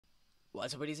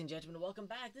What's up, ladies and gentlemen, welcome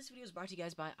back. This video is brought to you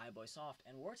guys by iBoySoft,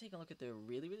 and we're taking a look at the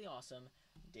really awesome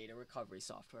data recovery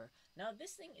software. Now,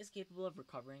 this thing is capable of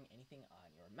recovering anything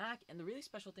on your Mac, and the really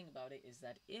special thing about it is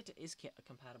that it is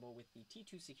compatible with the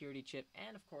T2 security chip,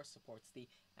 and of course supports the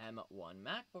M1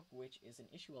 MacBook, which is an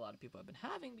issue a lot of people have been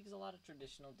having because a lot of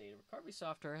traditional data recovery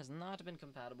software has not been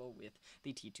compatible with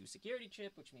the T2 security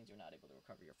chip, which means you're not able to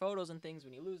recover your photos and things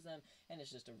when you lose them, and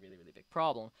it's just a really big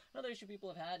problem. Another issue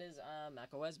people have had is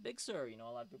macOS Big Sur. You know,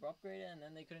 a lot of people upgraded and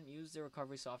then they couldn't use the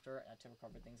recovery software to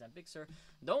recover things on Big Sur.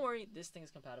 Don't worry, this thing is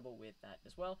compatible with that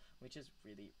as well, which is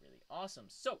really awesome.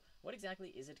 So, what exactly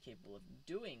is it capable of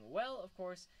doing? Well, of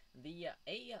course, the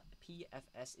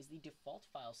APFS is the default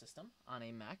file system on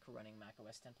a Mac running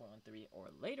macOS 10.13 or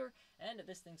later, and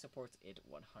this thing supports it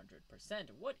 100%.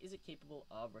 What is it capable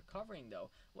of recovering,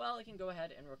 though? Well, it can go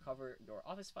ahead and recover your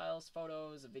Office files,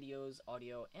 photos, videos,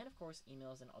 audio, and of course,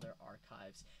 emails and other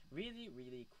archives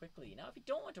really quickly. Now, if you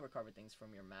don't want to recover things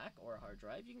from your Mac or a hard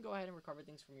drive, you can go ahead and recover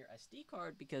things from your SD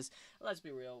card because, let's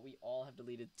be real, we all have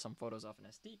deleted some photos off an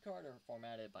SD card or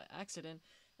formatted it by accident,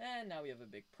 and now we have a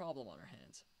big problem on our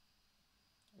hands.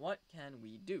 What can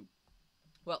we do?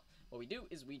 Well, what we do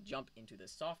is we jump into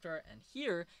this software, and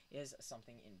here is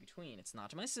something in between. It's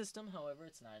not my system, however,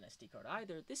 it's not an SD card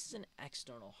either. This is an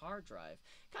external hard drive.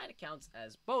 Kind of counts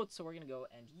as both, so we're going to go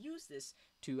and use this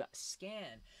to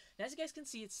scan. Now, as you guys can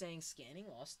see, it's saying scanning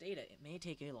lost data. It may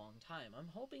take a long time. I'm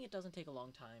hoping it doesn't take a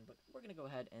long time, but we're going to go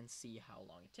ahead and see how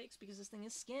long it takes because this thing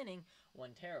is scanning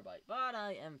 1 terabyte. But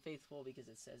I am faithful because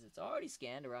it says it's already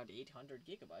scanned around 800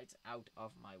 gigabytes out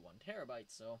of my 1 terabyte,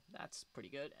 so that's pretty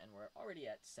good, and we're already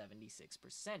at 76%.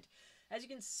 As you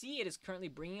can see, it is currently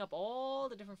bringing up all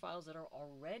the different files that are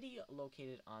already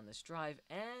located on this drive,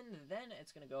 and then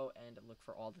it's going to go and look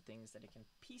for all the things that it can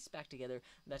piece back together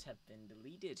that have been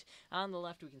deleted. On the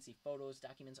left, we can see photos,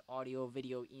 documents, audio,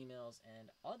 video, emails, and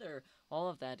other. All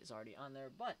of that is already on there,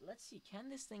 but let's see, can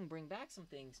this thing bring back some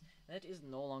things that is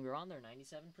no longer on there?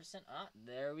 97%.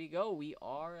 There we go. We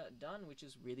are done, which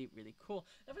is really cool.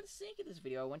 Now, for the sake of this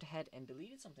video, I went ahead and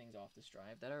deleted some things off this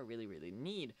drive that I really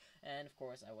need, and of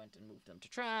course, I went and moved them to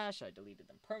trash. I deleted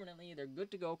them permanently. They're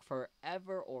good to go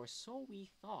forever, or so we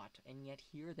thought, and yet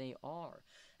here they are.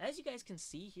 As you guys can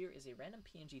see, here is a random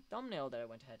PNG thumbnail that I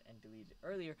went ahead and deleted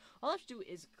earlier. All I have to do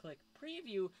is click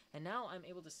preview, and now I'm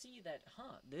able to see that,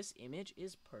 this image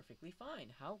is perfectly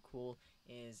fine. How cool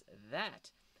is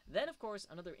that? Then, of course,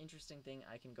 another interesting thing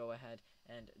I can go ahead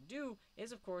and do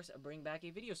is, of course, bring back a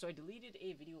video. So I deleted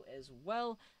a video as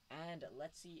well, and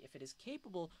let's see if it is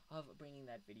capable of bringing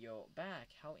that video back.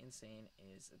 How insane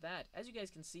is that? As you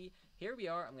guys can see, here we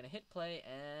are. I'm going to hit play,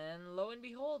 and lo and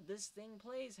behold, this thing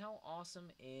plays. How awesome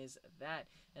is that?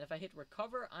 And if I hit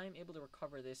recover, I'm able to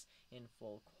recover this in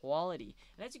full quality.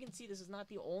 And as you can see, this is not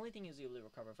the only thing it's able to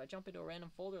recover. If I jump into a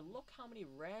random folder, look how many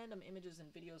random images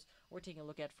and videos we're taking a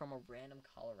look at from a random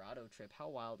Colorado trip. How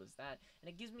wild is that? And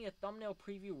it gives me a thumbnail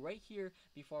preview right here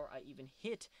before I even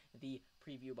hit the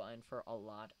preview button for a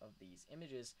lot of these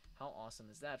images. How awesome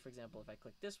is that? For example, if I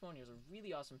click this one, here's a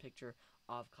really awesome picture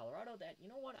of Colorado that, you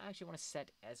know what, I actually want to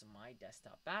set as my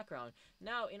desktop background.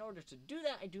 Now, in order to do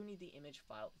that, I do need the image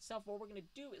file itself. What we're going to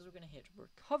do is we're going to hit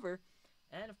recover,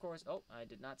 and of course, oh, I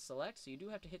did not select, so you do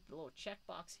have to hit the little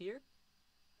checkbox here.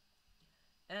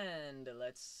 And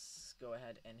let's go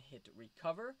ahead and hit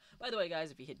recover. By the way,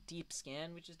 guys, if you hit deep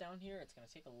scan, which is down here, it's going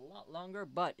to take a lot longer,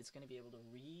 but it's going to be able to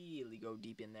really go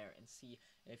deep in there and see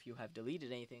if you have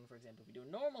deleted anything. For example, if you do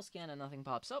a normal scan and nothing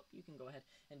pops up, you can go ahead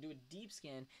and do a deep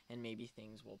scan and maybe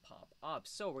things will pop up.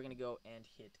 So we're going to go and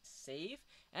hit save,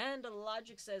 and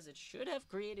logic says it should have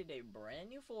created a brand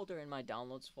new folder in my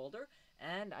downloads folder,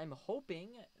 and I'm hoping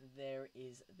there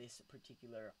is this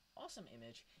particular awesome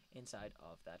image inside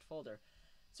of that folder.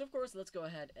 So, of course, let's go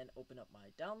ahead and open up my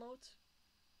downloads.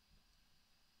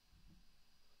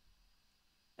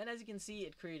 And as you can see,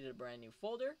 it created a brand new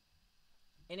folder.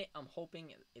 In it, I'm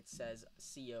hoping it says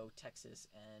CO, Texas,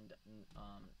 and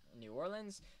New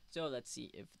Orleans. So let's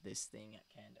see if this thing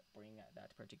can bring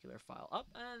that particular file up.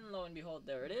 And lo and behold,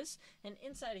 there it is. And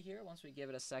inside of here, once we give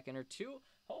it a second or two,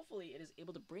 hopefully it is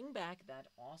able to bring back that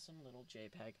awesome little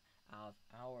JPEG of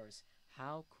ours.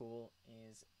 How cool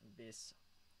is this?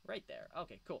 Right there.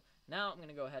 Okay, cool. Now I'm going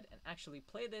to go ahead and actually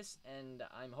play this, and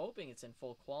I'm hoping it's in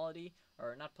full quality,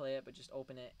 or not play it, but just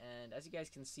open it. And as you guys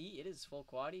can see, it is full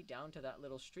quality down to that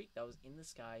little streak that was in the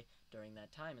sky during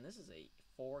that time. And this is a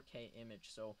 4K image,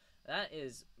 so that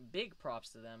is big props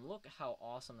to them. Look how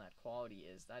awesome that quality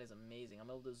is. That is amazing.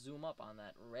 I'm able to zoom up on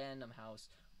that random house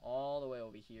all the way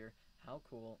over here. How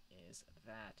cool is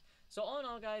that? So all in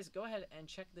all, guys, go ahead and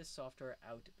check this software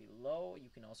out below. You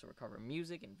can also recover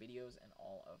music and videos and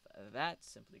all of that.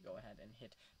 Simply go ahead and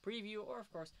hit preview, or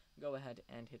of course, go ahead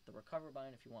and hit the recover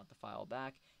button if you want the file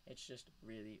back. It's just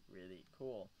really, really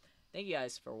cool. Thank you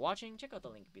guys for watching. Check out the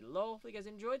link below. If you guys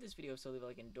enjoyed this video, so leave a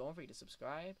like and don't forget to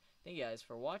subscribe. Thank you guys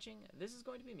for watching. This is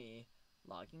going to be me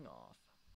logging off.